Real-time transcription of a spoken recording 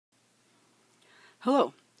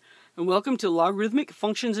Hello, and welcome to Logarithmic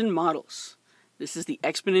Functions and Models. This is the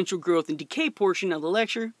exponential growth and decay portion of the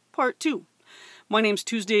lecture, Part 2. My name's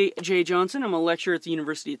Tuesday J. Johnson. I'm a lecturer at the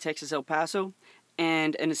University of Texas, El Paso,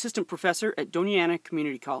 and an assistant professor at Doña Ana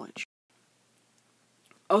Community College.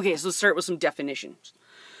 Okay, so let's start with some definitions.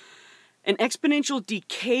 An exponential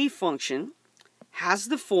decay function has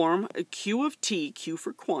the form q of t, q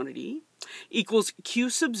for quantity, equals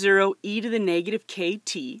q sub 0 e to the negative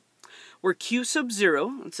kt, where q sub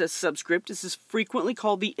 0, it says subscript, this is frequently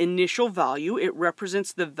called the initial value. It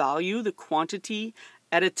represents the value, the quantity,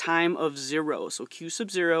 at a time of 0. So q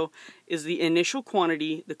sub 0 is the initial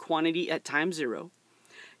quantity, the quantity at time 0.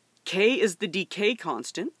 K is the decay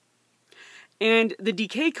constant. And the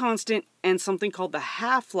decay constant and something called the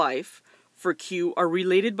half-life for q are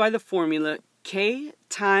related by the formula k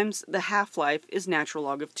times the half-life is natural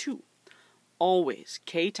log of 2. Always.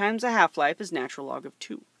 K times the half-life is natural log of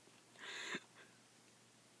 2.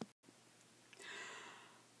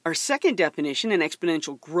 Our second definition, an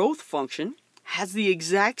exponential growth function, has the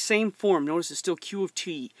exact same form. Notice it's still q of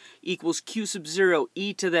t equals q sub 0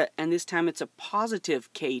 e to the, and this time it's a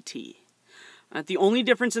positive kt. The only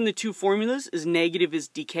difference in the two formulas is negative is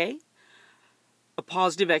decay. A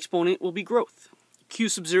positive exponent will be growth. Q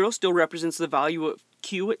sub 0 still represents the value of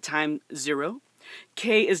q at time 0.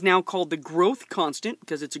 K is now called the growth constant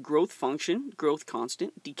because it's a growth function, growth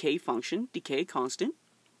constant, decay function, decay constant.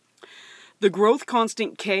 The growth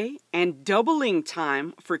constant k and doubling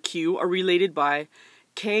time for q are related by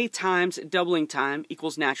k times doubling time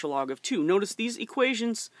equals natural log of 2. Notice these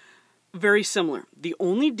equations very similar. The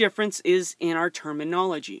only difference is in our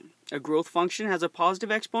terminology. A growth function has a positive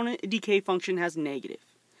exponent, a decay function has negative.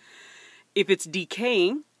 If it's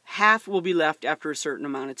decaying, half will be left after a certain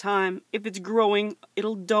amount of time. If it's growing,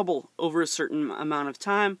 it'll double over a certain amount of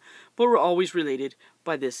time, but we're always related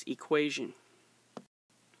by this equation.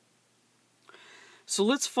 So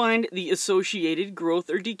let's find the associated growth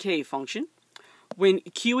or decay function. When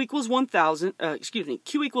q equals 1,000,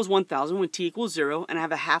 q equals 1,000 when t equals 0, and I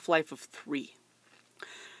have a half-life of 3.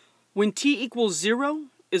 When t equals 0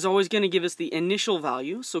 is always going to give us the initial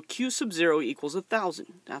value, so q sub 0 equals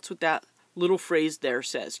 1,000. That's what that little phrase there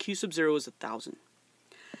says. Q sub 0 is 1,000.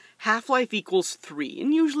 Half-life equals 3,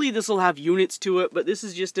 and usually this will have units to it, but this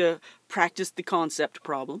is just a practice the concept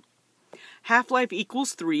problem. Half-life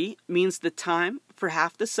equals 3 means the time for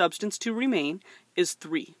half the substance to remain is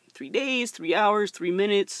 3. 3 days, 3 hours, 3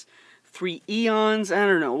 minutes, 3 eons, I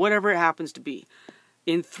don't know, whatever it happens to be.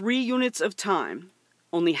 In 3 units of time,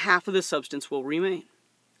 only half of the substance will remain.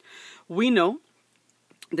 We know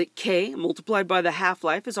that k multiplied by the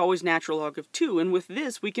half-life is always natural log of 2, and with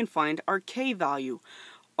this we can find our k value,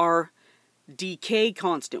 our decay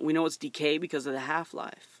constant. We know it's decay because of the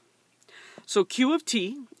half-life. So q of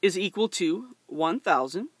t is equal to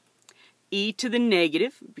 1,000 e to the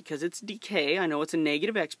negative, because it's decay, I know it's a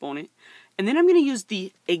negative exponent, and then I'm going to use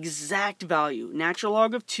the exact value, natural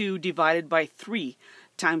log of 2 divided by 3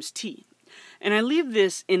 times t. And I leave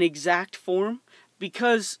this in exact form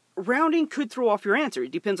because rounding could throw off your answer.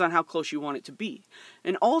 It depends on how close you want it to be.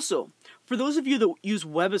 And also, for those of you that use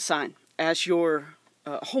WebAssign as your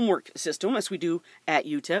homework system, as we do at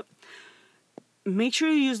UTEP, make sure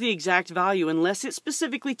you use the exact value unless it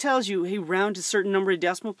specifically tells you, hey, round to a certain number of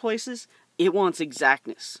decimal places. It wants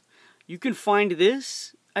exactness. You can find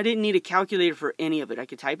this. I didn't need a calculator for any of it. I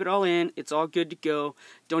could type it all in. It's all good to go.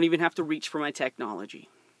 Don't even have to reach for my technology.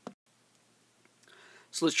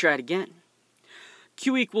 So let's try it again.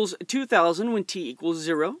 Q equals 2,000 when t equals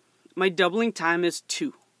 0. My doubling time is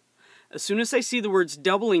 2. As soon as I see the words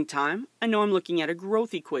doubling time, I know I'm looking at a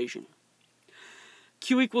growth equation.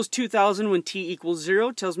 Q equals 2,000 when t equals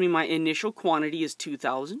 0 tells me my initial quantity is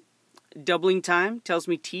 2,000. Doubling time tells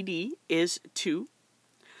me TD is 2.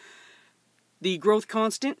 The growth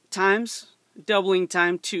constant times doubling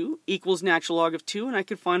time 2 equals natural log of 2, and I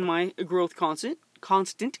could find my growth constant,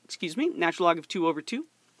 natural log of 2 over 2.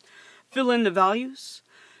 Fill in the values.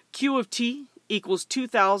 Q of t equals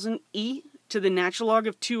 2,000 e to the natural log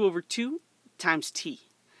of 2 over 2 times t.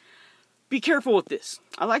 Be careful with this.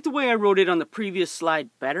 I like the way I wrote it on the previous slide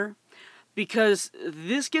better because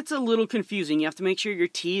this gets a little confusing. You have to make sure your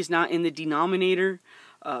t is not in the denominator.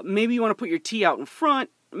 Maybe you want to put your t out in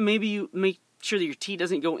front. Maybe you make sure that your t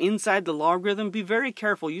doesn't go inside the logarithm. Be very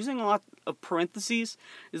careful. Using a lot of parentheses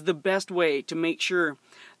is the best way to make sure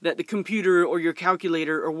that the computer or your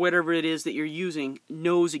calculator or whatever it is that you're using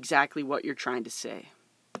knows exactly what you're trying to say.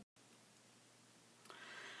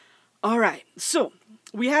 Alright, so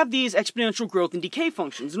we have these exponential growth and decay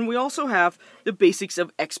functions, and we also have the basics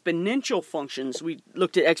of exponential functions. We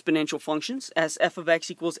looked at exponential functions as f of x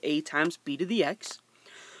equals a times b to the x.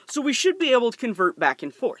 So we should be able to convert back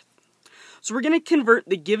and forth. So we're going to convert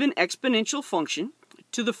the given exponential function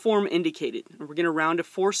to the form indicated, and we're going to round to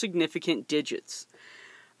 4 significant digits.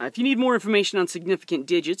 If you need more information on significant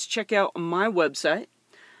digits, check out my website,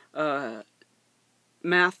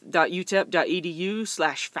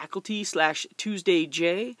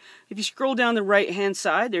 math.utep.edu/faculty/TuesdayJ. If you scroll down the right hand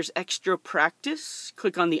side, there's extra practice.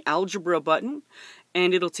 Click on the algebra button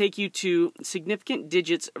and it'll take you to significant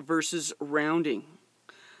digits versus rounding.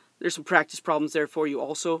 There's some practice problems there for you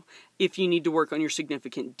also if you need to work on your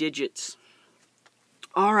significant digits.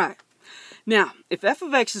 Alright, now if f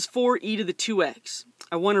of x is 4e to the 2x,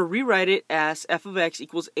 I want to rewrite it as f of x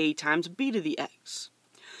equals a times b to the x.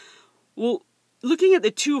 Well, looking at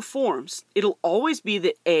the two forms, it'll always be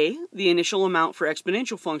that a, the initial amount for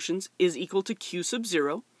exponential functions, is equal to q sub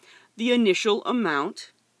 0, the initial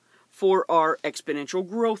amount for our exponential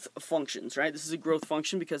growth functions, right? This is a growth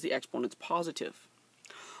function because the exponent's positive.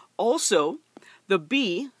 Also, the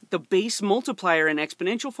b, the base multiplier in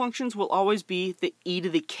exponential functions, will always be the e to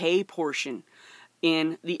the k portion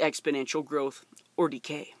in the exponential growth or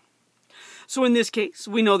decay. So in this case,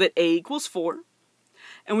 we know that a equals 4.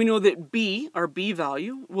 And we know that b, our b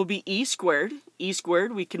value, will be e squared. E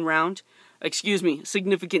squared, we can round,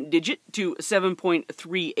 significant digit to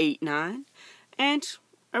 7.389. And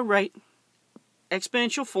I write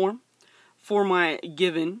exponential form for my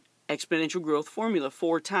given exponential growth formula.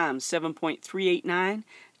 4 times 7.389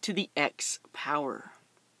 to the x power.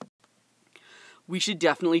 We should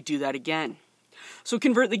definitely do that again. So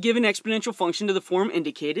convert the given exponential function to the form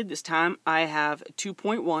indicated. This time I have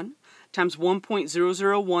 2.1 times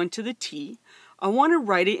 1.001 to the t. I want to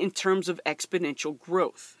write it in terms of exponential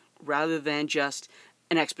growth rather than just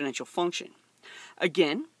an exponential function.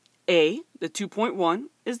 Again, a, the 2.1,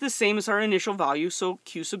 is the same as our initial value, so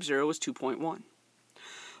q sub 0 is 2.1.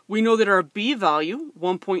 We know that our b value,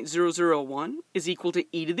 1.001, is equal to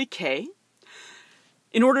e to the k.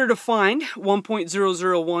 In order to find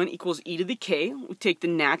 1.001 equals e to the k, we take the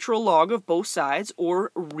natural log of both sides,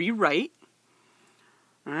 or rewrite.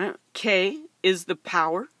 Alright, k is the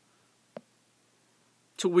power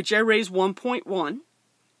to which I raise 1.1.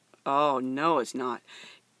 Oh, no, it's not.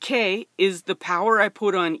 K is the power I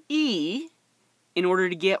put on e in order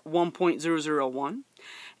to get 1.001.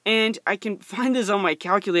 And I can find this on my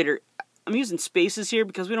calculator. I'm using spaces here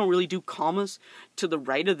because we don't really do commas to the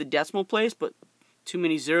right of the decimal place, but too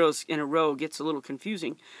many zeros in a row gets a little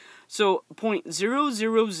confusing. So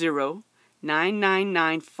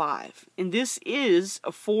 0.0009995, and this is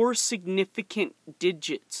 4 significant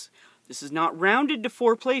digits. This is not rounded to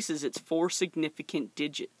 4 places, it's 4 significant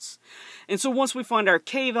digits. And so once we find our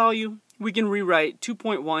k value, we can rewrite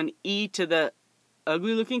 2.1 e to the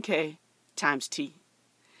ugly looking k times t.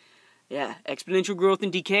 Yeah, exponential growth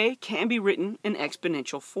and decay can be written in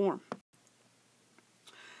exponential form.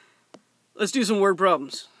 Let's do some word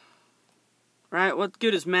problems. Right? What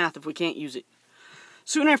good is math if we can't use it?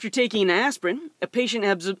 Soon after taking an aspirin, a patient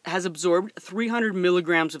has absorbed 300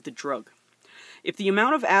 milligrams of the drug. If the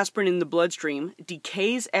amount of aspirin in the bloodstream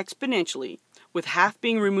decays exponentially, with half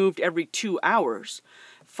being removed every 2 hours,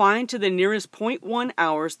 find to the nearest 0.1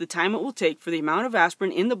 hours the time it will take for the amount of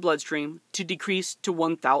aspirin in the bloodstream to decrease to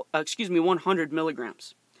 100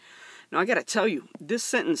 milligrams. Now I gotta tell you, this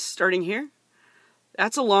sentence starting here,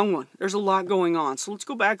 that's a long one. There's a lot going on. So let's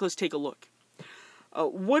go back, let's take a look.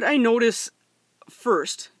 What I notice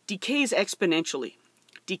first, decays exponentially.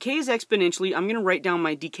 Decays exponentially, I'm going to write down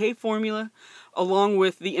my decay formula along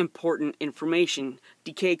with the important information.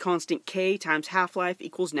 Decay constant k times half-life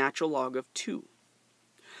equals natural log of 2.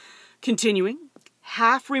 Continuing,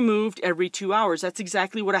 half removed every 2 hours. That's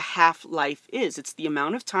exactly what a half-life is. It's the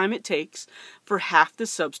amount of time it takes for half the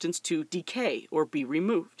substance to decay or be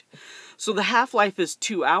removed. So the half-life is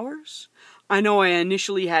 2 hours. I know I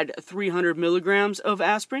initially had 300 milligrams of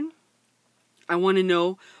aspirin. I want to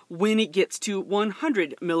know when it gets to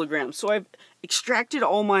 100 milligrams. So I've extracted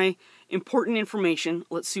all my important information.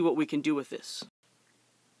 Let's see what we can do with this.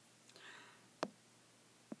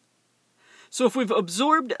 So if we've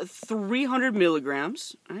absorbed 300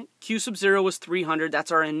 milligrams, right, q sub 0 is 300.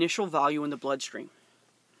 That's our initial value in the bloodstream.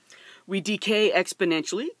 We decay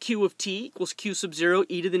exponentially. Q of t equals q sub 0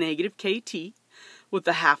 e to the negative kt with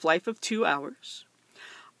the half-life of 2 hours.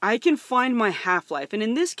 I can find my half-life, and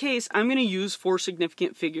in this case, I'm going to use 4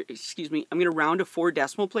 significant figures, I'm going to round to 4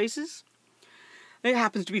 decimal places. It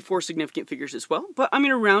happens to be 4 significant figures as well, but I'm going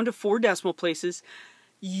to round to 4 decimal places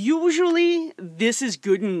Usually, this is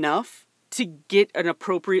good enough to get an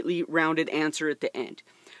appropriately rounded answer at the end.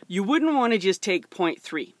 You wouldn't want to just take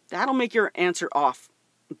 0.3. That'll make your answer off.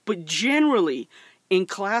 But generally, in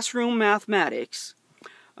classroom mathematics,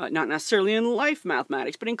 not necessarily in life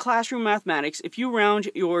mathematics, but in classroom mathematics, if you round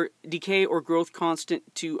your decay or growth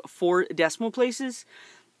constant to 4 decimal places,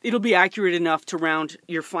 it'll be accurate enough to round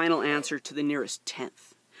your final answer to the nearest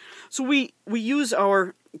tenth. So we use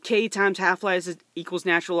our k times half-life equals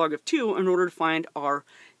natural log of 2 in order to find our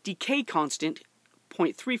decay constant,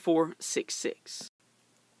 0.3466.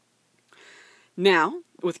 Now,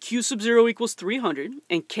 with q sub 0 equals 300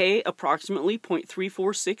 and k approximately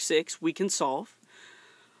 0.3466, we can solve.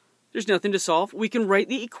 There's nothing to solve. We can write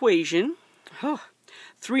the equation.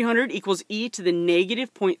 300 equals e to the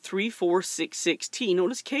negative 0.3466t.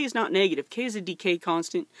 Notice k is not negative. K is a decay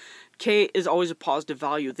constant. K is always a positive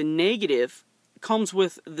value. The negative comes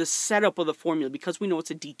with the setup of the formula. Because we know it's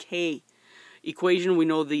a decay equation, we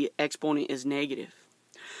know the exponent is negative.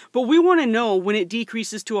 But we want to know when it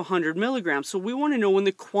decreases to 100 milligrams. So we want to know when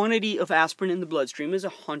the quantity of aspirin in the bloodstream is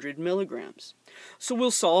 100 milligrams. So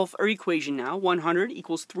we'll solve our equation now. 100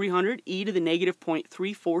 equals 300 e to the negative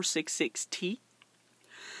 0.3466t.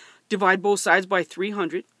 Divide both sides by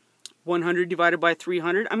 300. 100 divided by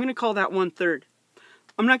 300. I'm going to call that 1/3.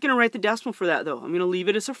 I'm not going to write the decimal for that, though. I'm going to leave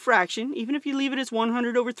it as a fraction. Even if you leave it as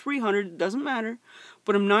 100 over 300, it doesn't matter.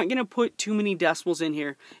 But I'm not going to put too many decimals in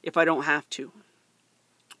here if I don't have to.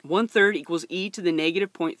 1/3 equals e to the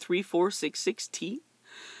negative 0.3466t.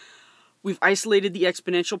 We've isolated the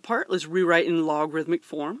exponential part. Let's rewrite in logarithmic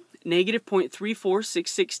form. Negative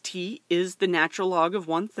 0.3466t is the natural log of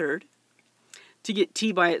 1/3. To get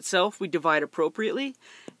t by itself, we divide appropriately.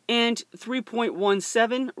 And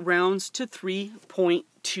 3.17 rounds to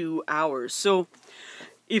 3.2 hours. So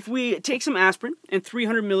if we take some aspirin and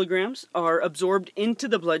 300 milligrams are absorbed into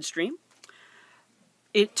the bloodstream,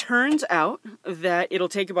 it turns out that it'll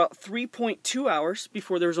take about 3.2 hours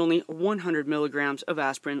before there's only 100 milligrams of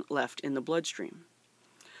aspirin left in the bloodstream.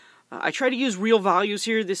 I try to use real values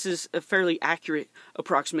here. This is a fairly accurate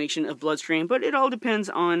approximation of bloodstream, but it all depends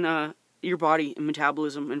on your body and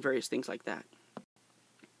metabolism and various things like that.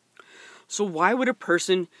 So why would a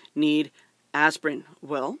person need aspirin?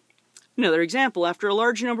 Well, another example, after a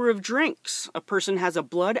large number of drinks, a person has a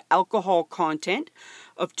blood alcohol content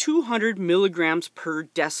of 200 milligrams per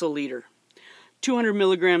deciliter. 200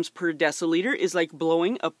 milligrams per deciliter is like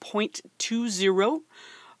blowing a 0.20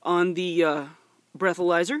 on the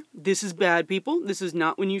breathalyzer. This is bad, people. This is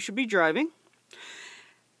not when you should be driving.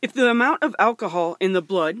 If the amount of alcohol in the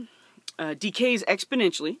blood decays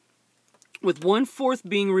exponentially, with 1/4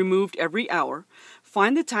 being removed every hour,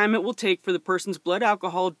 find the time it will take for the person's blood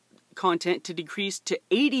alcohol content to decrease to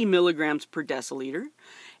 80 milligrams per deciliter.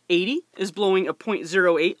 80 is blowing a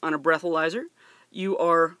 0.08 on a breathalyzer. You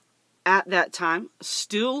are, at that time,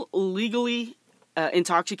 still legally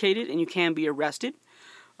intoxicated and you can be arrested.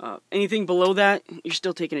 Anything below that, you're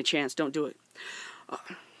still taking a chance. Don't do it.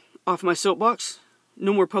 Off my soapbox.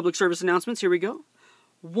 No more public service announcements. Here we go.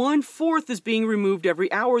 1/4 is being removed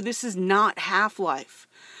every hour. This is not half-life.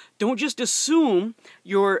 Don't just assume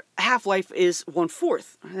your half-life is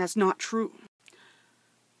 1/4. That's not true.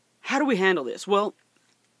 How do we handle this? Well,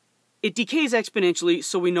 it decays exponentially,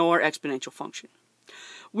 so we know our exponential function.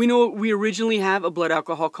 We know we originally have a blood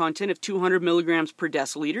alcohol content of 200 milligrams per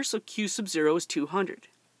deciliter, so Q sub 0 is 200.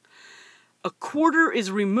 1/4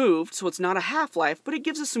 is removed, so it's not a half-life, but it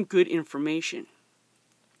gives us some good information.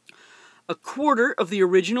 1/4 of the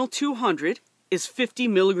original 200 is 50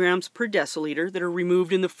 milligrams per deciliter that are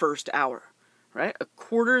removed in the first hour. Right?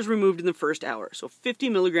 1/4 is removed in the first hour. So 50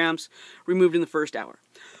 milligrams removed in the first hour.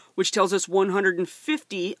 Which tells us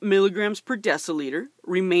 150 milligrams per deciliter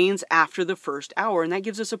remains after the first hour. And that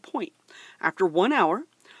gives us a point. After 1 hour,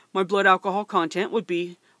 my blood alcohol content would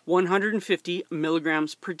be 150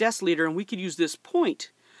 milligrams per deciliter. And we could use this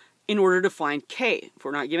point in order to find K. If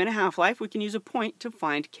we're not given a half-life, we can use a point to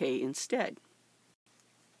find K instead.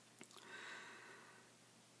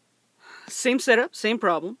 Same setup, same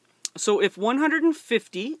problem. So if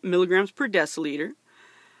 150 milligrams per deciliter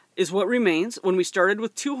is what remains when we started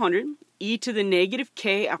with 200, e to the negative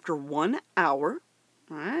k after 1 hour.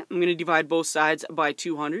 All right, I'm going to divide both sides by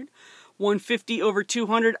 200. 150 over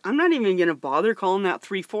 200, I'm not even going to bother calling that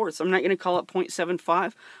 3/4. I'm not going to call it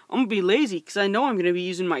 0.75. I'm going to be lazy because I know I'm going to be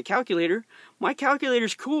using my calculator. My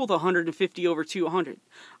calculator's cool with 150 over 200.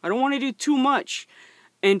 I don't want to do too much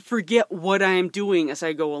and forget what I am doing as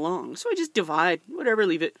I go along. So I just divide, whatever,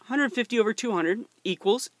 leave it. 150 over 200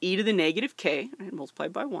 equals e to the negative k, right,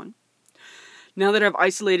 multiplied by 1. Now that I've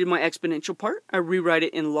isolated my exponential part, I rewrite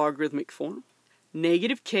it in logarithmic form.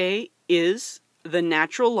 Negative k is the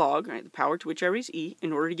natural log, right, the power to which I raise e,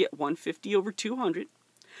 in order to get 150 over 200.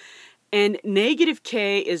 And negative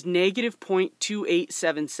k is negative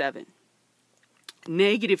 0.2877.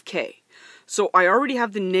 Negative k. So I already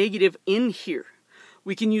have the negative in here.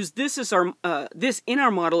 We can use this as our this in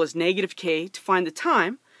our model as negative k to find the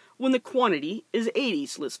time when the quantity is 80.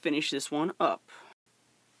 So let's finish this one up.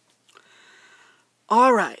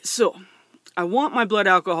 Alright, so I want my blood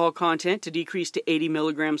alcohol content to decrease to 80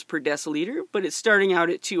 milligrams per deciliter, but it's starting out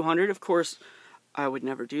at 200. Of course, I would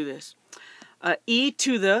never do this. E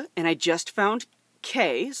to the, and I just found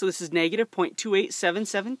k, so this is negative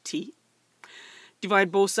 0.2877 t.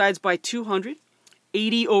 Divide both sides by 200.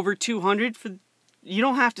 80 over 200, you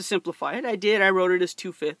don't have to simplify it. I did, I wrote it as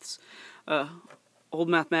 2/5. Old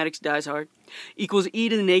mathematics dies hard. Equals e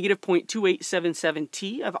to the negative 0.2877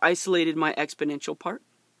 t. I've isolated my exponential part.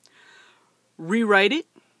 Rewrite it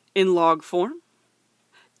in log form.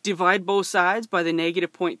 Divide both sides by the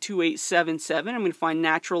negative 0.2877. I'm going to find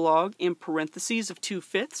natural log in parentheses of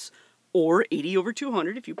 2/5, or 80 over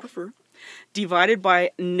 200 if you prefer. Divided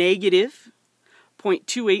by negative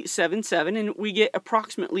 0.2877, and we get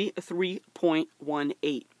approximately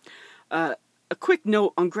 3.18. A quick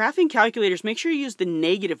note, on graphing calculators, make sure you use the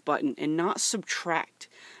negative button and not subtract.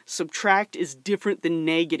 Subtract is different than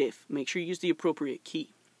negative. Make sure you use the appropriate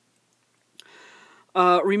key.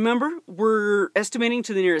 Remember, we're estimating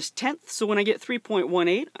to the nearest tenth, so when I get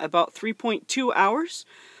 3.18, about 3.2 hours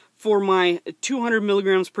for my 200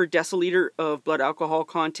 milligrams per deciliter of blood alcohol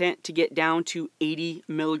content to get down to 80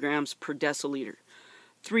 milligrams per deciliter.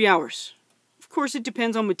 3 hours. Of course, it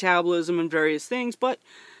depends on metabolism and various things, but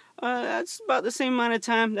that's about the same amount of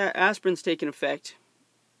time that aspirin's taking effect.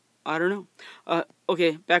 I don't know.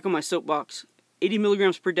 Okay, back on my soapbox. 80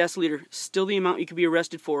 milligrams per deciliter, still the amount you could be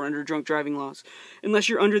arrested for under drunk driving laws. Unless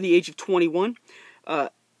you're under the age of 21,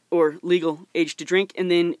 or legal age to drink,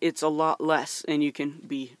 and then it's a lot less, and you can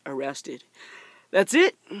be arrested. That's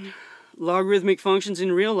it. Logarithmic functions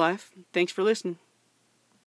in real life. Thanks for listening.